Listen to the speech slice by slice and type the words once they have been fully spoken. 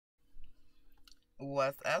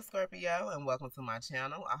What's up, Scorpio, and welcome to my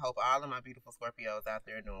channel. I hope all of my beautiful Scorpios out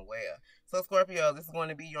there are doing well. So, Scorpio, this is going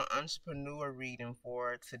to be your entrepreneur reading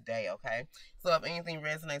for today, okay? So, if anything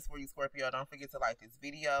resonates for you, Scorpio, don't forget to like this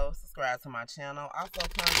video, subscribe to my channel, also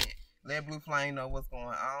comment. Let Blue Flame know what's going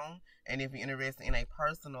on. And if you're interested in a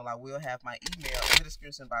personal, I will have my email in the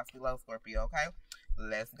description box below, Scorpio, okay?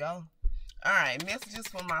 Let's go. Alright, messages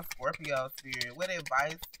from my Scorpio spirit. What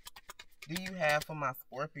advice do you have for my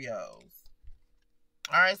Scorpios?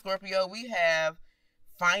 Alright, Scorpio, we have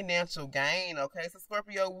financial gain, okay? So,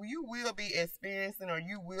 Scorpio, you will be experiencing or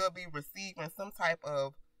you will be receiving some type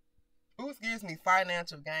of,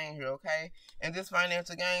 financial gain here, okay? And this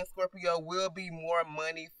financial gain, Scorpio, will be more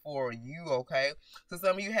money for you, okay? So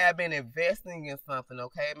some of you have been investing in something,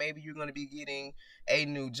 okay? Maybe you're going to be getting a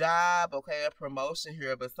new job, okay, a promotion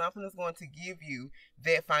here, but something is going to give you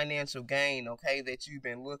that financial gain, okay, that you've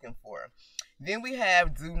been looking for. Then we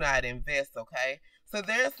have do not invest, okay? So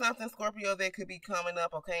there's something, Scorpio, that could be coming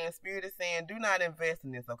up, okay? And Spirit is saying do not invest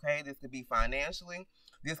in this, okay? This could be financially.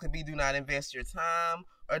 This could be do not invest your time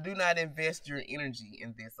or do not invest your energy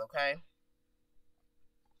in this, okay?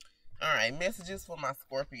 All right, messages for my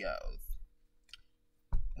Scorpios.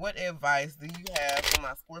 What advice do you have for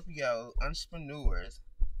my Scorpio entrepreneurs?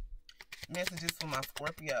 Messages for my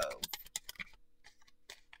Scorpios.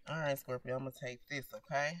 All right, Scorpio, I'm going to take this,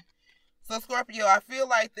 okay? So, Scorpio, I feel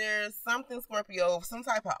like there's something, Scorpio, some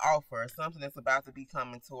type of offer, something that's about to be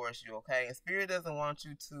coming towards you, okay? And Spirit doesn't want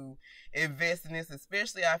you to invest in this,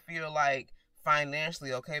 especially, I feel like,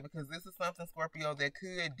 financially, okay? Because this is something, Scorpio, that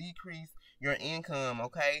could decrease your income,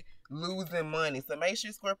 okay? Losing money. So make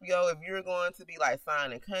sure, Scorpio, if you're going to be like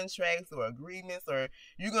signing contracts or agreements, or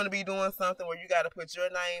you're going to be doing something where you got to put your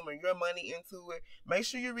name or your money into it, make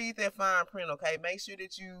sure you read that fine print, okay? Make sure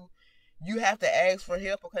that you have to ask for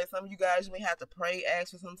help, okay? Some of you guys may have to pray,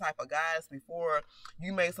 ask for some type of guidance before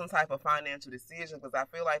you make some type of financial decision, because I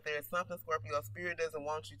feel like there's something, Scorpio, Spirit doesn't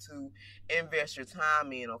want you to invest your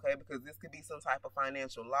time in, okay? Because this could be some type of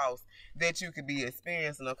financial loss that you could be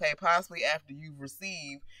experiencing, okay? Possibly after you've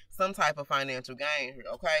received some type of financial gain here,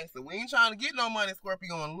 okay? So we ain't trying to get no money,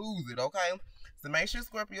 Scorpio, and lose it, okay? So make sure,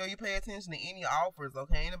 Scorpio, you pay attention to any offers,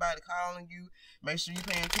 okay? Anybody calling you, make sure you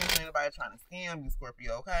pay attention to anybody trying to scam you,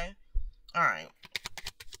 Scorpio, okay? Alright.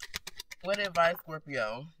 What advice,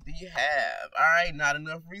 Scorpio, do you have? Alright, not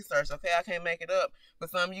enough research. Okay, I can't make it up.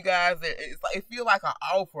 But some of you guys, it feels like an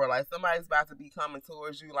offer. Like somebody's about to be coming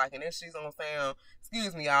towards you. Like, and this shit's going to sound,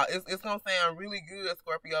 excuse me, y'all. It's going to sound really good,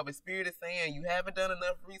 Scorpio. But Spirit is saying you haven't done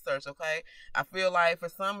enough research, okay? I feel like for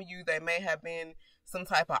some of you, they may have been some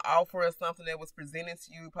type of offer or something that was presented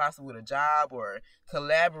to you, possibly with a job or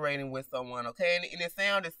collaborating with someone, okay? And it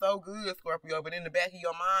sounded so good, Scorpio, but in the back of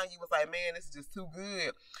your mind, you was like, man, this is just too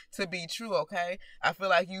good to be true, okay? I feel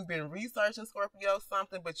like you've been researching, Scorpio,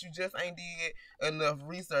 something, but you just ain't did enough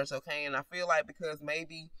research, okay? And I feel like because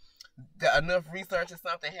maybe enough research or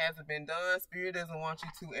something hasn't been done, Spirit doesn't want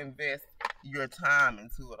you to invest your time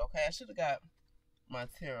into it, okay? I should have got my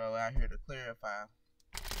tarot out here to clarify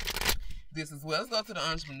this as well. Let's go to the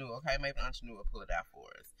entrepreneur, okay? Maybe the entrepreneur will pull it out for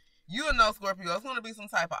us. You'll know, Scorpio, it's going to be some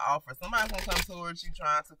type of offer. Somebody's going to come towards you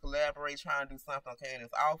trying to collaborate, trying to do something, okay, in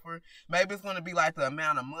this offer. Maybe it's going to be like the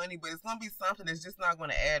amount of money, but it's going to be something that's just not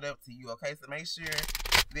going to add up to you, okay? So make sure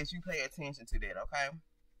that you pay attention to that, okay?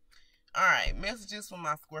 All right, messages from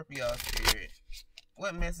my Scorpio spirit.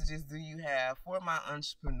 What messages do you have for my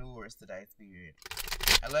entrepreneurs today, Spirit?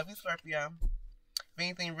 I love you, Scorpio. If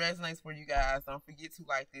anything resonates for you guys, don't forget to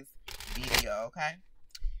like this video, okay?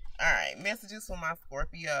 Alright, messages for my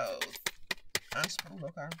Scorpios.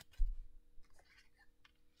 Okay.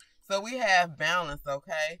 So we have balance,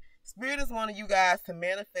 okay? Spirit is wanting you guys to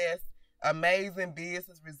manifest amazing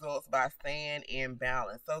business results by staying in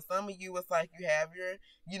balance. So some of you, it's like you have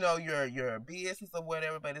your business or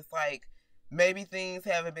whatever, but it's like maybe things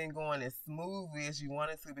haven't been going as smoothly as you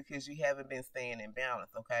wanted to because you haven't been staying in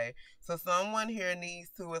balance, okay? So someone here needs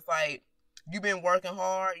to, it's like, you've been working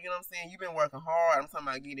hard, you know what I'm saying? You've been working hard, I'm talking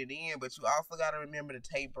about getting it in, but you also got to remember to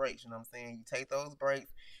take breaks, you know what I'm saying? You take those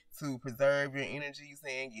breaks to preserve your energy, you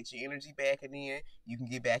saying, get your energy back, and then you can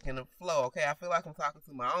get back in the flow, okay? I feel like I'm talking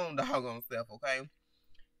to my own doggone self, okay?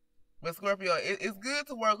 But Scorpio, it's good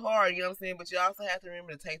to work hard, you know what I'm saying? But you also have to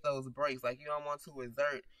remember to take those breaks. Like, you don't want to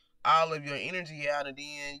exert all of your energy out, and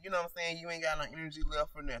then, you know what I'm saying, you ain't got no energy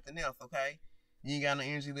left for nothing else, okay? You ain't got no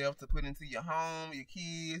energy left to put into your home, your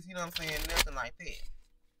kids, you know what I'm saying, nothing like that.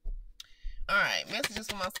 Alright, messages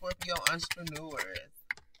for my Scorpio entrepreneurs.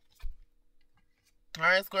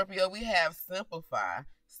 Alright, Scorpio, we have simplify.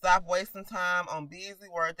 Stop wasting time on busy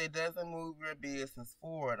work that doesn't move your business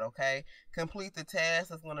forward, okay? Complete the task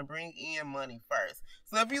that's going to bring in money first.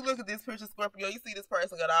 So if you look at this picture, Scorpio, you see this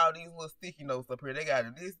person got all these little sticky notes up here. They got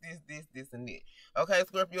this, and that. Okay,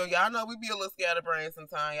 Scorpio, y'all know we be a little scatterbrained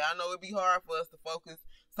sometimes. Y'all know it be hard for us to focus.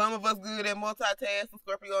 Some of us good at multitasking,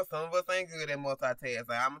 Scorpio. Some of us ain't good at multitasking.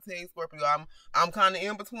 I'm going to tell you, Scorpio, I'm kind of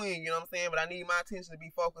in between, you know what I'm saying? But I need my attention to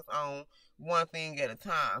be focused on one thing at a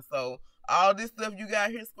time. So all this stuff you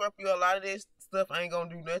got here, Scorpio, a lot of this stuff ain't going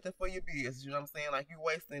to do nothing for your business. You know what I'm saying? Like, you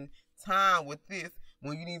wasting time with this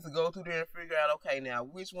when you need to go through there and figure out, okay, now,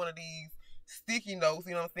 which one of these sticky notes,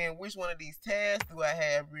 you know what I'm saying, which one of these tasks do I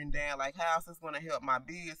have written down? Like, how is this going to help my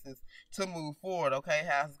business to move forward, okay?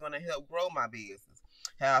 How is this going to help grow my business?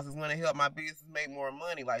 How is this going to help my business make more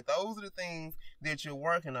money? Like, those are the things that you're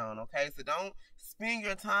working on, okay? So don't spend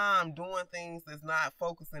your time doing things that's not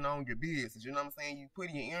focusing on your business. You know what I'm saying? You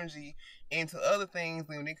put your energy into other things,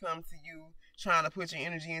 and when it comes to you trying to put your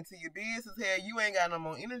energy into your business, hell, you ain't got no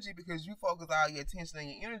more energy because you focus all your attention and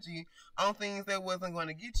your energy on things that wasn't going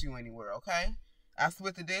to get you anywhere, okay? I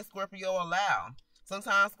switch to that, Scorpio, allow.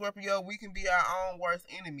 Sometimes, Scorpio, we can be our own worst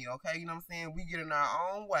enemy, okay? You know what I'm saying? We get in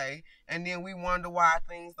our own way, and then we wonder why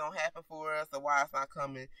things don't happen for us or why it's not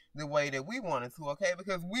coming the way that we want it to, okay?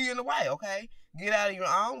 Because we in the way, okay? Get out of your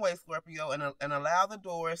own way, Scorpio, and allow the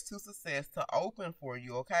doors to success to open for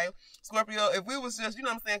you, okay? Scorpio, if we was just, you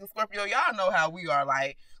know what I'm saying, 'cause Scorpio, y'all know how we are,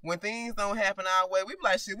 like, when things don't happen our way, we be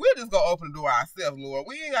like, shit, we'll just go open the door ourselves, Lord.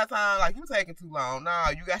 We ain't got time, like, you taking too long.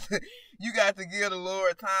 Nah, you got to give the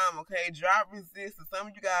Lord time, okay? Drop resistance. Some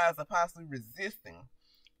of you guys are possibly resisting.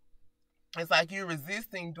 It's like you're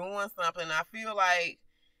resisting doing something. I feel like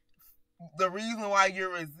the reason why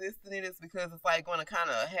you're resisting it is because it's like going to kind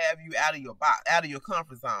of have you out of your box, out of your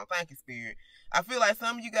comfort zone. Thank you, Spirit. I feel like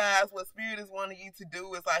some of you guys, what Spirit is wanting you to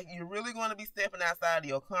do is like you're really going to be stepping outside of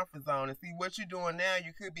your comfort zone and see what you're doing now.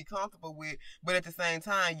 You could be comfortable with, but at the same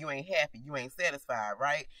time, you ain't happy. You ain't satisfied,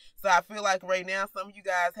 right? So I feel like right now, some of you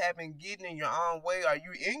guys have been getting in your own way, or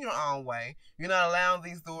you in your own way. You're not allowing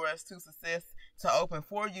these doors to success to open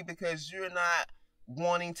for you because you're not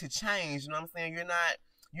wanting to change. You know what I'm saying?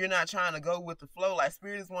 You're not trying to go with the flow. Like,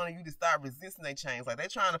 Spirit is wanting you to start resisting their change. Like, they're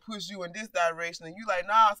trying to push you in this direction, and you like,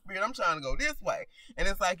 nah, Spirit, I'm trying to go this way. And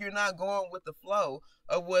it's like you're not going with the flow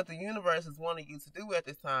of what the universe is wanting you to do at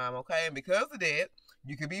this time, okay? And because of that,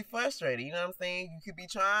 you could be frustrated. You know what I'm saying? You could be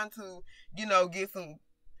trying to, you know, get some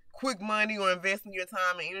quick money or investing your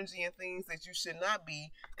time and energy in things that you should not be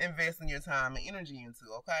investing your time and energy into,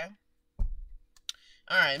 okay?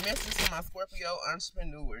 All right, messages for my Scorpio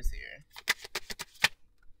entrepreneurs here.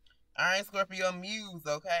 All right, Scorpio, muse,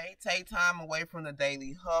 okay? Take time away from the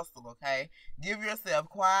daily hustle, okay? Give yourself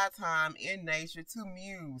quiet time in nature to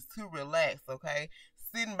muse, to relax, okay?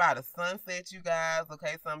 Sitting by the sunset, you guys,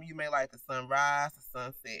 okay? Some of you may like the sunrise, the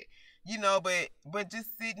sunset, you know, but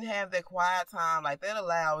just sit and have that quiet time. Like, that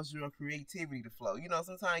allows your creativity to flow. You know,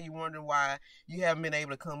 sometimes you wonder why you haven't been able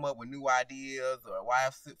to come up with new ideas, or why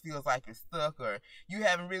it feels like you're stuck, or you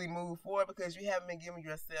haven't really moved forward because you haven't been giving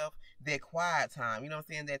yourself that quiet time. You know what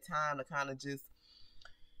I'm saying? That time to kind of just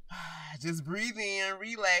breathe in,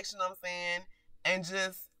 relax, you know what I'm saying? And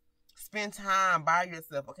just spend time by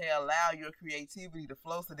yourself, okay? Allow your creativity to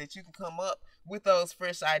flow so that you can come up with those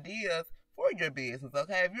fresh ideas for your business,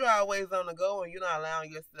 okay? If you're always on the go and you're not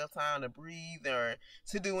allowing yourself time to breathe or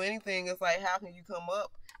to do anything, it's like, how can you come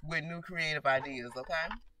up with new creative ideas, okay?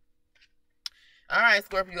 All right,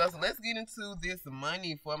 Scorpio, so let's get into this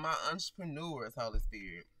money for my entrepreneurs, Holy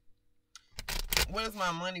Spirit. What is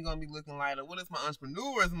my money going to be looking like? Or what is my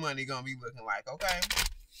entrepreneurs' money going to be looking like, okay?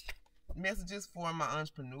 Messages for my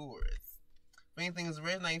entrepreneurs. If anything is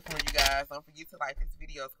resonating for you guys, don't forget to like this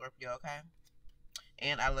video, Scorpio, okay?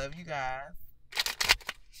 And I love you guys.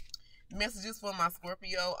 Messages for my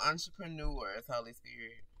Scorpio entrepreneurs, Holy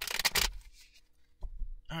Spirit.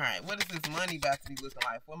 All right, what is this money about to be looking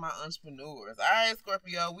like for my entrepreneurs? All right,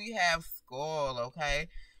 Scorpio, we have Skull, okay?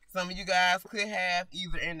 Some of you guys could have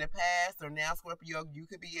either in the past or now, Scorpio, you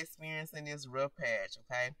could be experiencing this rough patch,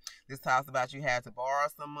 okay? This talks about you had to borrow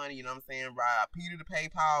some money, you know what I'm saying? Rob Peter to pay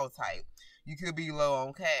Paul type. You could be low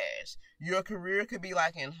on cash. Your career could be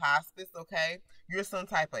like in hospice, okay? You're some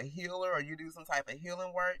type of healer, or you do some type of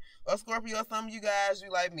healing work. Or Scorpio, some of you guys,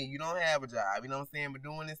 you like me, you don't have a job, you know what I'm saying? But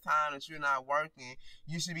during this time that you're not working,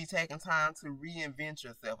 you should be taking time to reinvent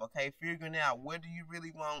yourself, okay? Figuring out what do you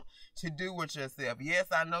really want to do with yourself. Yes,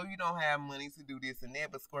 I know you don't have money to do this and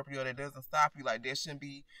that, but Scorpio, that doesn't stop you. Like, that shouldn't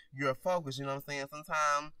be your focus, you know what I'm saying?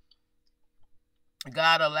 Sometimes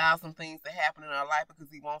God allows some things to happen in our life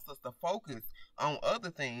because he wants us to focus on other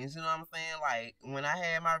things, you know what I'm saying? Like, when I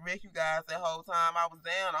had my wreck, you guys, that whole time I was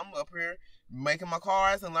down, I'm up here making my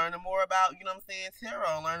cards and learning more about, you know what I'm saying,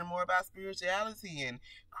 tarot, learning more about spirituality and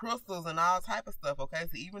crystals and all type of stuff, okay?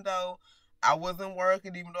 So even though I wasn't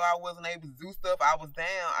working, even though I wasn't able to do stuff, I was down,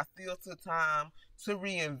 I still took time to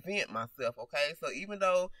reinvent myself, okay? So even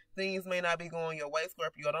though things may not be going your way,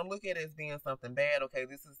 Scorpio, don't look at it as being something bad, okay?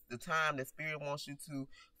 This is the time that Spirit wants you to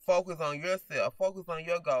focus on yourself, focus on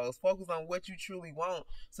your goals, focus on what you truly want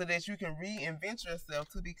so that you can reinvent yourself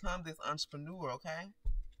to become this entrepreneur, okay?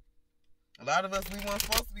 A lot of us, we weren't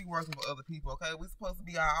supposed to be working for other people, okay? We're supposed to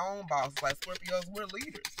be our own bosses. Like Scorpios, we're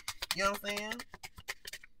leaders. You know what I'm saying?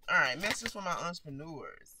 Alright, message for my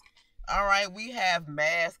entrepreneurs. Alright, we have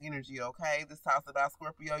mask energy, okay? This talks about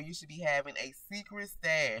Scorpio. You should be having a secret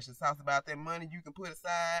stash. This talks about that money you can put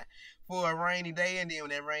aside for a rainy day, and then when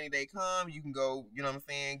that rainy day comes, you can go, you know what I'm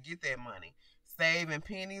saying, get that money. Saving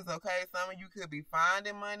pennies, okay? Some of you could be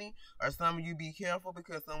finding money, or some of you be careful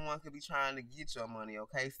because someone could be trying to get your money,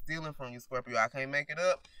 okay? Stealing from you, Scorpio. I can't make it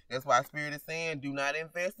up. That's why Spirit is saying do not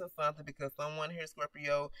invest in something because someone here,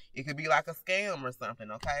 Scorpio, it could be like a scam or something,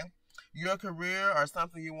 okay? Your career or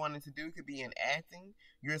something you wanted to do could be in acting.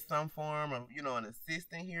 You're some form of, you know, an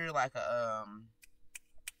assistant here, like a,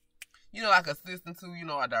 you know, like assistant to, you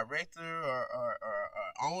know, a director or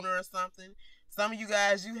owner or something. Some of you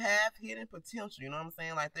guys, you have hidden potential, you know what I'm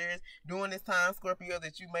saying? Like there's, during this time, Scorpio,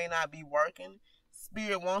 that you may not be working,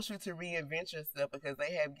 Spirit wants you to reinvent yourself because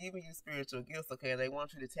they have given you spiritual gifts, okay? They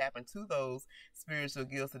want you to tap into those spiritual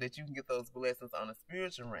gifts so that you can get those blessings on the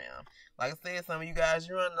spiritual realm. Like I said, some of you guys,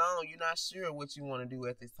 you're unknown. You're not sure what you want to do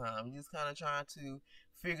at this time. You're just kind of trying to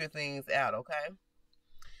figure things out, okay?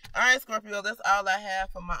 All right, Scorpio, that's all I have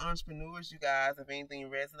for my entrepreneurs, you guys. If anything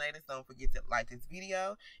resonated, don't forget to like this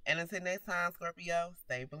video. And until next time, Scorpio,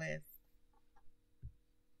 stay blessed.